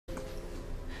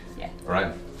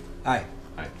Ryan. Hi.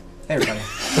 Hi. Hey, everybody.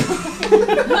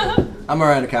 I'm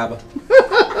Miranda Caba.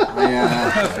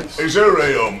 Is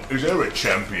there a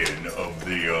champion of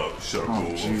the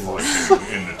circle fighting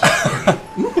in the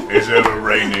tavern? Is there a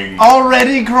reigning?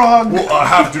 Already, Grog. Well, I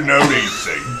have to know these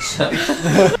things.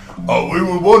 We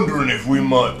were wondering if we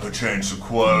might perchance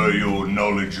acquire your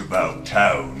knowledge about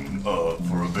town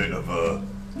for a bit of a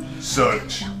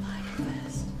search.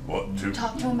 What?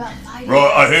 Talk to him about fighting.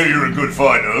 Right, I hear you're a good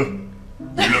fighter.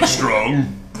 You look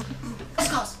strong.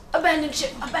 Cause abandon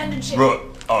ship. Abandon ship. Right,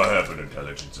 I have an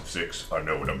intelligence of 6. I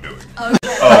know what I'm doing. Okay.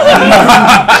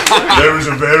 There is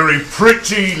a very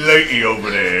pretty lady over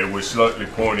there with slightly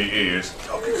pointy ears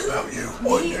talking about you.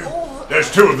 There's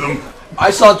 2 of them.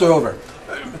 I saunter over.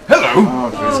 Hello.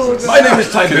 Oh, My name is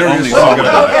Tiberius.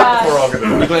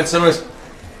 You glance somewhere.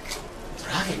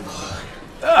 Dragonborn?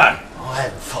 Ah. Oh, I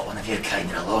haven't fought one of your kind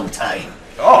in a long time.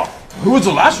 Oh, who was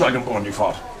the last Dragonborn you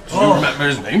fought? Do you remember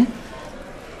his name?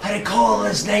 I recall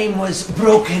his name was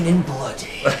Broken and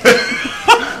Bloody.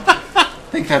 I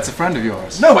think that's a friend of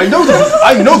yours. No, I know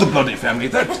the Bloody family.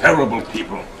 They're terrible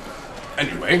people.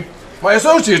 Anyway, my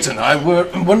associates and I were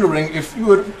wondering if you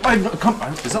would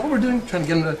accompany. Is that what we're doing? Trying to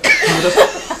get him to come with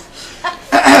us?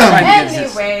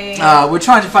 Anyway. We're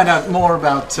trying to find out more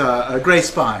about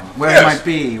Greyspine, where it might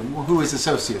be, who his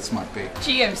associates might be.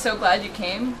 Gee, I'm so glad you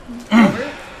came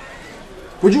over.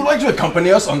 Would you like to accompany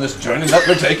us on this journey that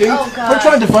we're taking? Oh, God. We're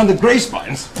trying to find the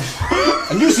Greyspines.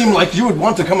 And you seem like you would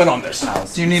want to come in on this.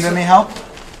 Do you need any help?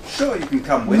 Sure, you can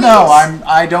come with No, us.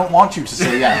 I don't want you to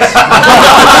say yes.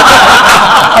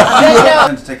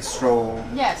 Going to take a stroll.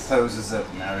 Yes. Pose as a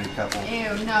married couple.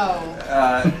 Ew, no.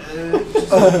 Just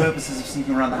for the purposes of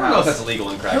sneaking around the I don't know if house. that's illegal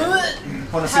in Kraken.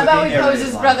 Wanna see How what about the we area pose is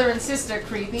as like. brother and sister,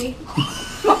 creepy?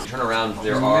 Turn around,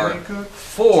 there are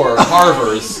 4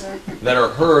 carvers that are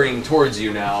hurrying towards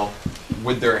you now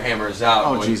with their hammers out.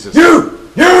 Oh, going, Jesus.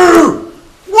 You!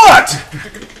 What?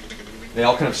 They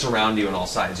all kind of surround you on all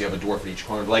sides. You have a dwarf at each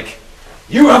corner. Like,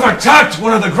 You have attacked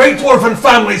one of the great dwarven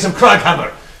families of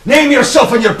Craghammer. Name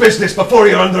yourself and your business before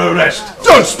you're under arrest.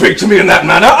 Don't speak to me in that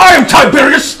manner. I am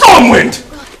Tiberius Stormwind.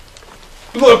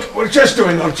 Look, we're just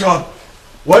doing our job.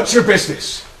 What's your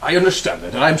business? I understand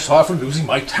that, and I'm sorry for losing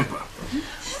my temper.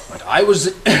 But I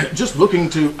was just looking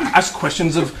to ask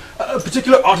questions of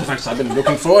particular artifacts I've been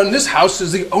looking for, and this house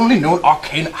is the only known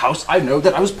arcane house I know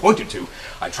that I was pointed to.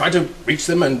 I tried to reach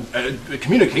them and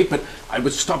communicate, but I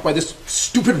was stopped by this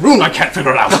stupid rune I can't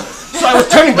figure out. So I was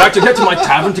turning back to get to my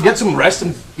tavern to get some rest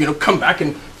and, come back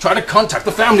and try to contact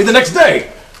the family the next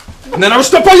day. And then I was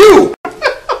stopped by you!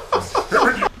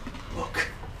 Look,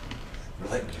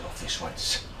 let me off this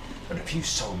once. But if you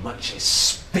so much as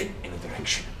spit in the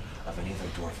direction of any other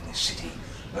dwarf in this city,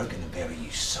 we're going to bury you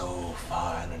so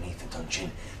far underneath the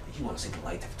dungeon that you won't see the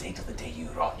light of day till the day you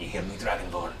rot. You hear me,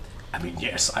 Dragonborn? I mean,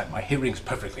 yes, my hearing's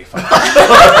perfectly fine.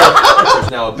 there's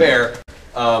now a bear.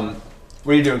 What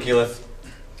are you doing, Keyleth?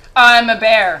 I'm a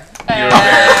bear. You're a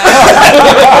bear.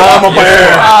 I'm a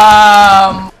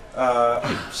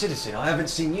bear! Citizen, I haven't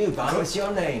seen you, but what's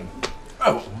your name?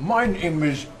 Oh, my name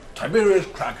is Tiberius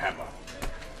Craghammer.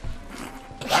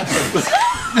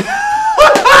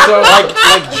 So, like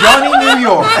Johnny New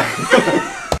York.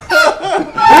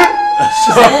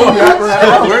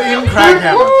 We're in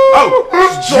Craghammer. Oh,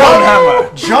 John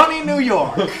Hammer! Johnny New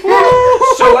York.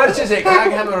 So what is it,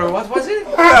 Craghammer, or what was it?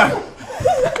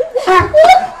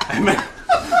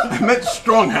 I meant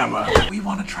Stronghammer. We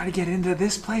want to try to get into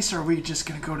this place, or are we just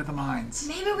going to go to the mines?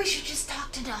 Maybe we should just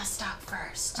talk to Nostoc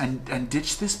first. And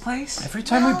ditch this place? Every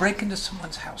time we break into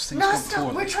someone's house, things go Nostoc,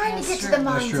 poorly. we're trying to get to the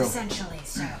mines, essentially,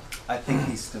 so. I think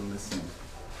he's still listening.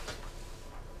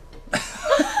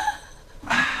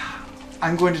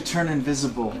 I'm going to turn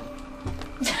invisible.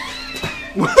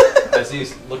 As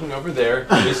he's looking over there,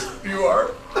 you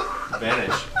are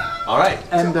vanish. All right.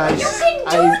 And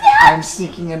I'm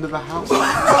sneaking into the house.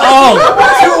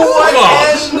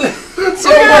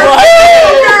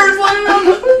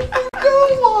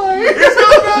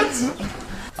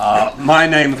 My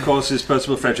name, of course, is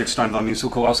Percival Frederick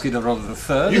Steinvall Kowalski, the brother of the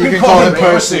 3rd. You can call him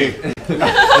Percy. He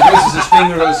raises his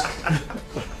finger and goes,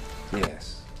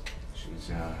 Yes.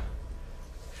 She's,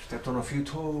 stepped on a few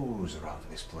toes around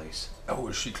this place. Oh,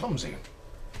 is she clumsy?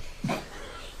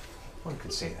 One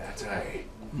could say that, aye.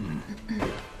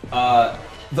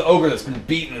 the ogre that's been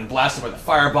beaten and blasted by the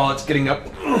fireball, it's getting up,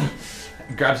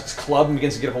 grabs its club and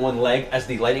begins to get up on one leg. As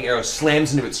the lightning arrow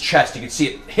slams into its chest, you can see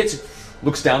it hits it,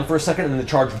 looks down for a second, and then the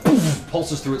charge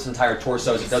pulses through its entire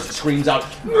torso. As it does, it screams out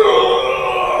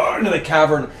into the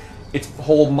cavern. Its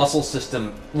whole muscle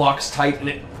system locks tight, and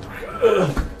it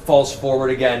falls forward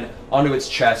again onto its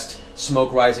chest,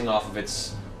 smoke rising off of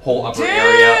its whole upper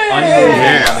area,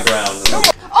 unmoving on the ground.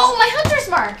 Oh, my hunter's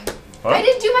mark! Huh? I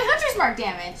didn't do my hunter's mark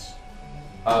damage.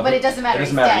 But it doesn't matter. It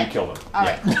doesn't he's matter. dead. You killed him. All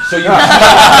right. So you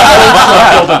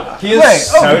killed him. He is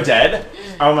so dead.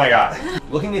 Oh my god.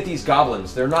 Looking at these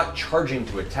goblins, they're not charging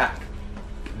to attack.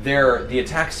 The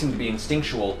attacks seem to be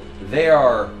instinctual.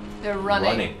 They're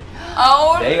running.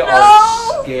 Oh They no!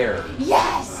 are scared.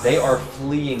 Yes! They are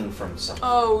fleeing from something.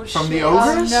 Oh shit. From the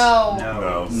ogres? Oh,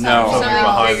 No. No. Something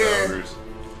behind the bigger. ogres. no.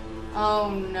 Oh,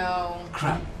 no.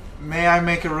 Crap. May I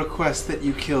make a request that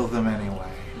you kill them anyway?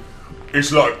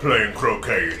 It's like playing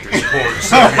croquet at this point,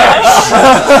 so yes.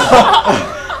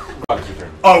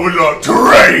 I would like to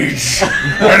rage,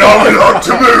 and I would like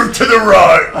to move to the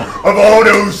right of all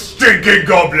those stinking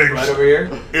goblins. Right over here?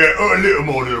 Yeah, a little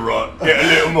more to the right. Yeah, a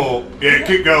little more. Yeah,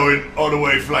 keep going. All the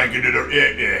way flanking to the...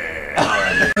 Yeah.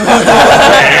 Alright.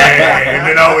 And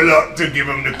then I would like to give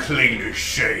them the cleanest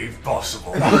shave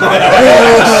possible.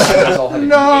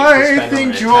 I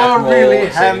think you're really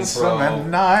handsome and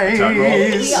nice.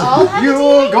 We all have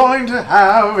You're going to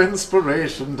have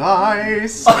inspiration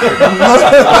dice. I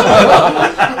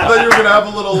thought you were gonna have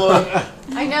a little.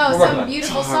 I know, We're working some on it.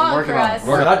 beautiful song for us.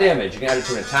 Work without damage. You can add it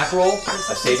to an attack roll,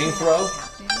 a saving throw.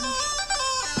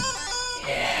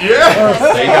 Yeah.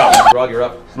 There you go. Grog, you're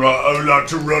up. Right, I would like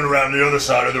to run around the other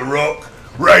side of the rock,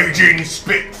 raging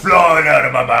spit flying out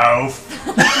of my mouth.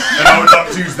 And I would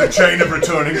like to use the chain of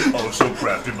returning, also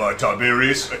crafted by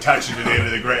Tiberius, attach it to the end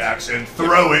of the great axe, and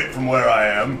throw it from where I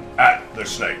am at the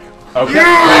snake. Okay.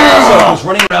 So he's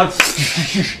running around,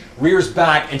 rears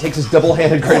back, and takes his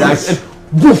double-handed great axe and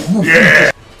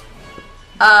Yeah.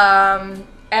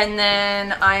 And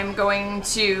then I'm going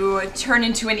to turn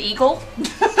into an eagle.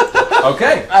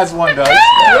 Okay. As one does.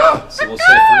 So we'll say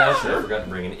for now, should I forgot to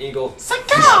bring an eagle.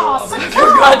 Forgot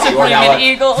to bring an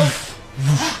eagle.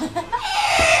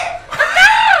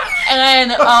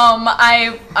 And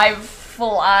I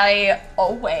fly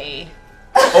away.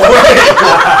 Where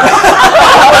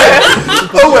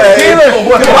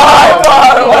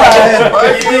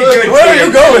are you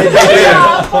going?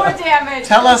 More damage.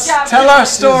 Tell our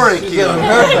story,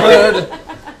 Keelan.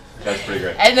 That's pretty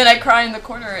great. And then I cry in the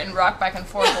corner and rock back and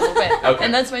forth a little bit. Okay.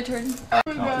 And that's my turn.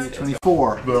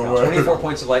 24. 24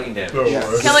 points of lightning damage. Kill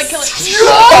it, kill it.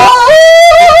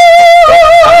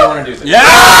 How do you want to do this?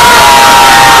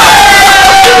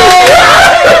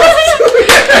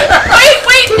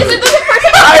 Wait, is it the first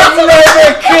time? I've never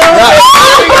killed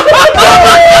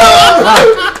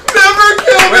Never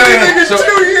killed anything in 2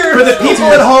 years. For the people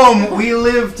at home, we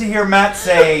live to hear Matt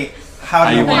say, "How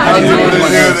do you want to do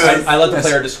this?" I let the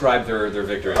player describe their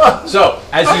victory. So,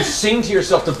 as you sing to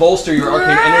yourself to bolster your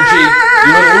arcane energy,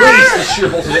 you release the sheer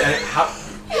bolt of it.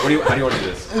 How do you want to do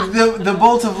this? The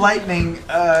bolt of lightning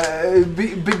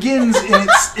begins in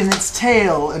its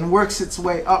tail and works its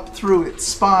way up through its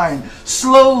spine,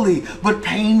 slowly but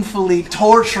painfully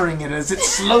torturing it as it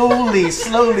slowly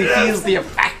feels the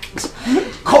effect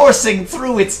coursing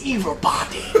through its evil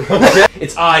body.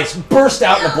 Its eyes burst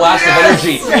out in a blast of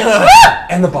energy,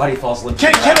 and the body falls limp.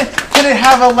 Can it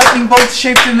have a lightning bolt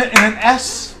shaped in an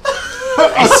S?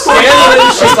 A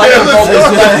Scanlan shaped lightning bolt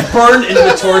is burned into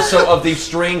the torso of the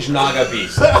strange Naga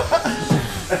beast. Well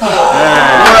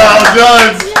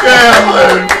done,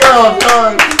 Scanlan. Well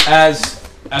done.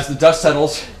 As the dust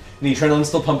settles, and the adrenaline's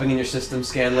still pumping in your system,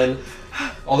 Scanlan,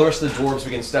 all the rest of the dwarves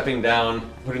begin stepping down,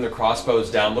 putting their crossbows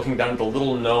down, looking down at the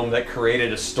little gnome that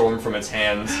created a storm from its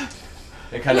hands.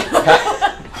 They kind of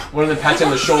one of them pats him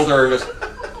on the shoulder and goes,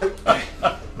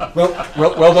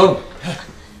 well done.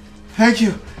 Thank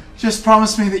you. Just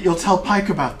promise me that you'll tell Pike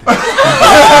about this.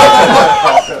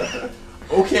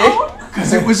 Okay.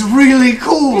 Because it was really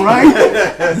cool, right?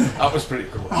 That was pretty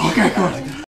cool. Okay, good.